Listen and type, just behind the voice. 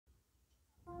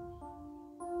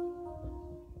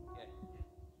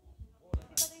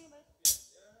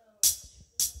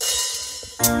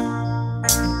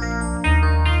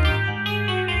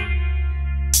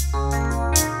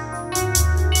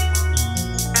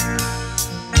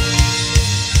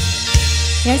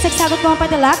Yan, sagsagot ko ang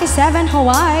padala kay 7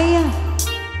 Hawaii.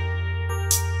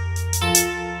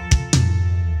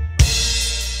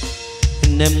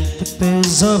 An empty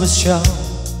piece of a shell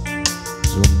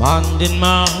reminding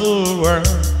my whole world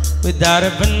without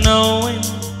even knowing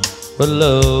what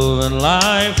love and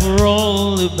life were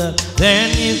all about. Then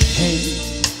you came,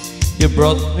 you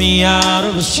brought me out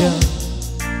of a shell.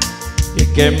 You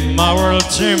gave my world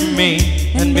to me,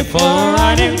 and before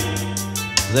I knew,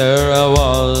 there I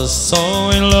was, so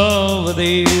in love with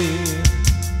you.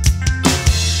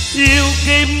 You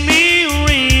gave me a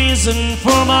reason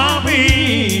for my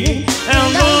being,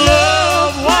 and I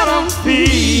love what I'm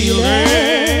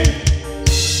feeling.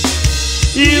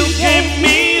 You gave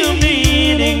me a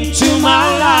meaning to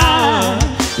my life.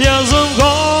 Yes, I'm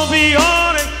gonna be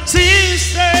on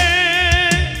existence.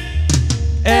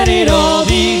 And it all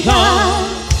began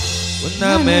when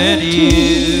I met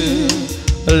you.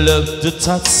 I love the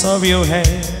touch of your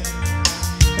hair,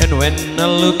 and when I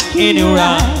look in your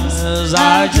eyes,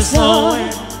 I just know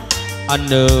it. I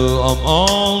know I'm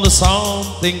on to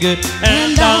something good,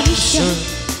 and I'm sure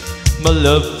my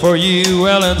love for you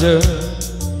will endure.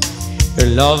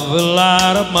 Your love will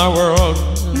light up my world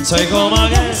and take all my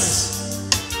guess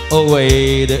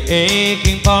away the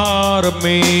aching part of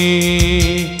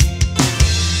me.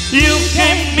 You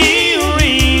gave me a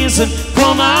reason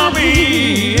for my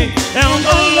being, and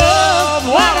I love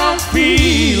what I'm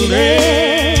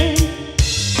feeling.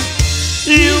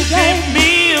 You gave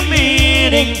me a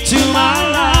meaning to my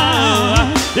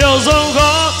life. Yes, I'm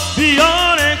gonna be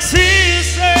on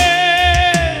existence.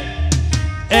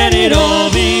 And it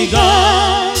all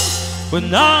began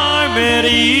when I met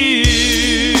you.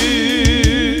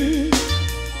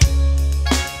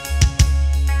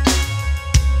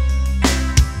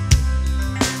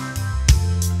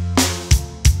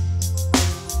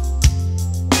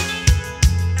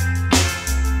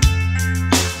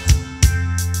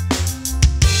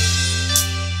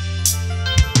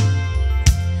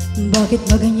 Bakit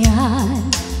ba ganyan?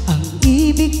 Ang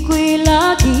ibig ko'y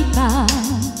lagi ka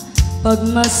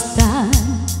pagmasdan.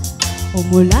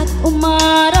 Umulat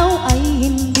umaraw ay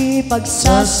hindi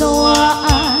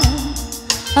pagsasawaan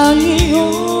ang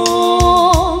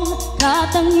iyong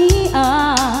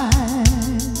katangian.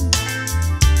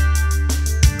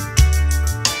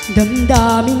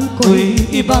 Damdamin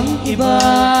ko'y ibang-iba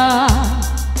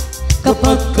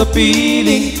kapag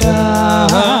kapiling ka,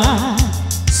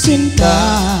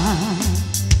 sinta.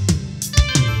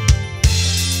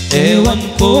 Ewan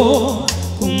ko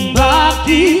kung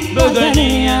bakit ba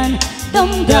ganyan,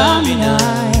 damdamin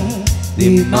ay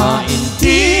di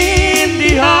maintindihan.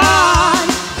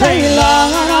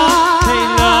 Kailangan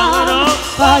ang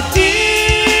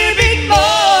pag-ibig mo,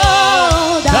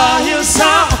 dahil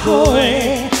sa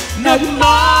ako'y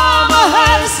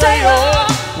nagmamahal sa'yo.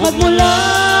 Magmula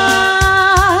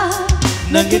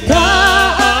nang kita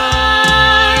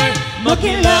ay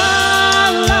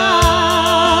makilala.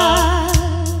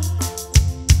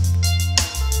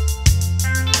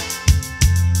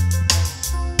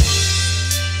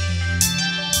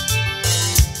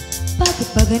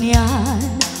 Bakit ba ganyan?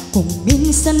 Kung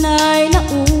minsan ay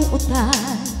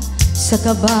nauutan sa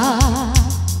kaba,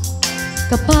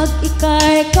 kapag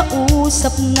ika'y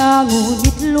kausap na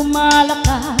ngunit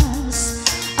lumalakas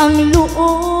ang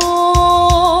loob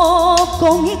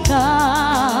kong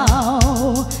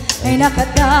ikaw ay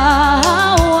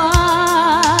nakatawa.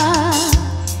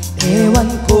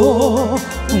 Ewan ko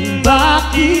kung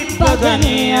bakit ba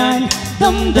ganyan,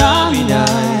 damdamin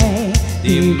ay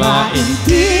di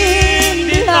maintindihan.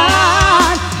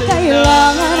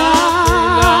 Kailangan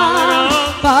ang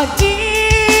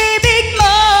pag-ibig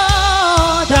mo,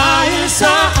 dahil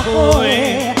sa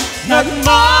ako'y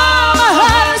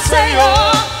nagmamahal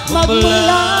sa'yo.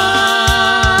 Magmula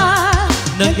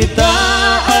nang kita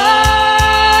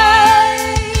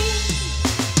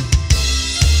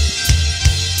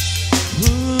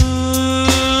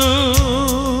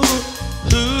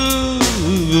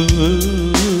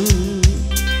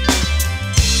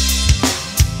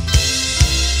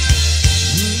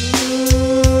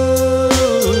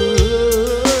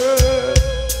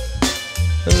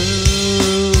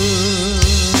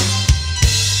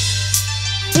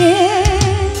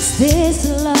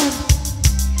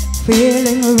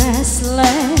feeling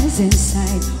restless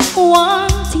inside,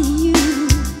 wanting you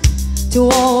to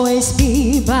always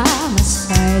be by my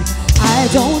side. I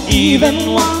don't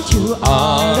even want you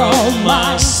out of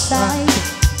my sight,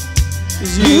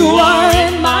 'cause you are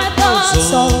in my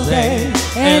thoughts all day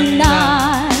and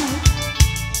night.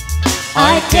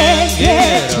 I can't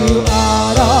get you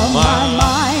out of my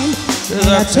mind, and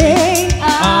I think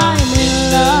I'm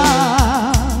in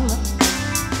love.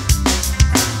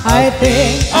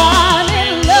 think I'm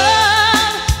in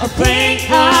love. I think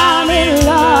I'm in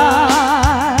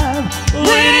love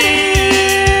with you.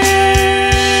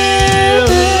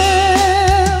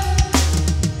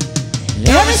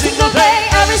 Every single day,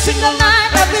 every single night,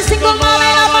 every single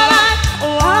moment of my life, I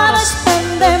wanna spend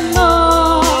them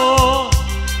all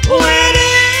with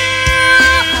you.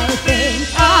 I think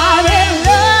I'm in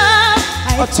love.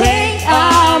 I think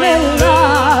I'm in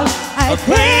love. I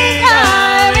think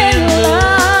I'm in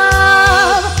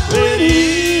love with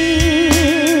you.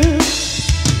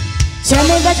 Tell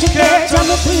me that you care, tell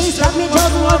me please, tell me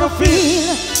just what I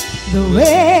feel the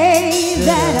way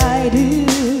that I do.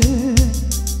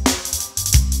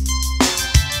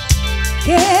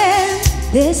 Can't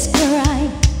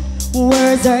describe,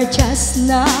 words are just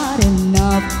not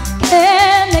enough.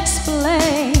 Can't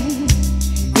explain,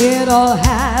 it all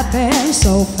happened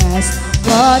so fast.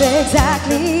 What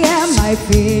exactly am I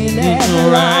feeling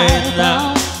right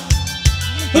now?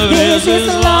 If this is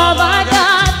love, I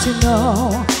got to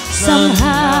know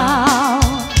somehow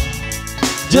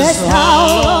just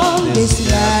how long this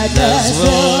madness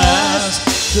will last.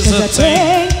 'Cause I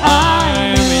think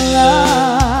I'm in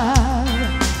love.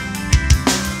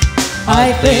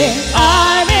 I think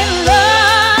I'm in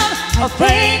love. I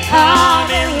think I'm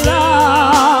in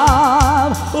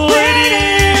love with you.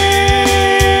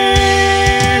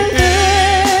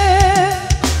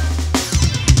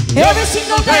 Every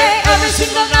single day, every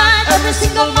single night, every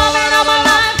single moment of my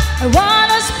life, I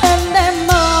wanna spend them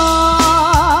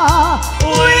all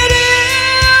with you.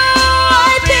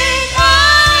 I think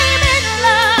I'm in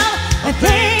love. I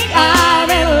think I'm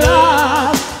in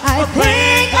love. I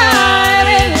think I'm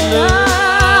in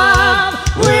love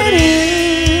with you.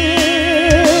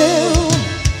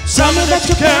 Tell me that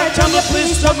you care, tell me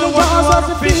please, tell me what I want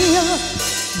to feel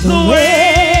the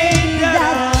way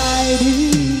that I do.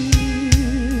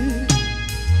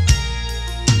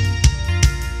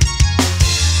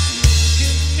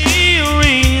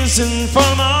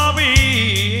 For my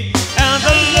being and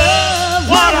the love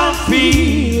what I'm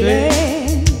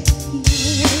feeling.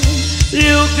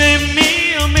 You give me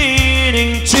a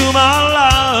meaning to my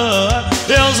life.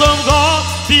 There's a God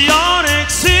beyond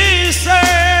existence,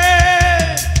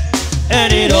 and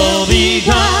it all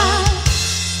began.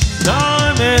 Now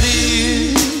I met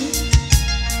you,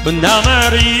 but now I'm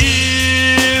at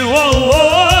you. Whoa,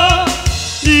 whoa.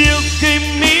 You give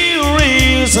me a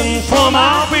reason for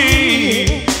my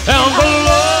being. And the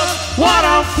love, what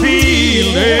I'm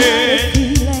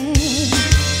feeling.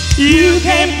 You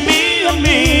gave me a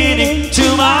meaning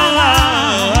to my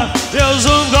life. There's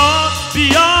a God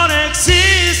beyond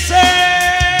existence,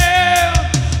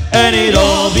 and it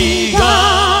all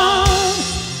began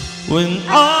when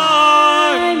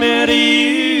I met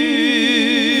you.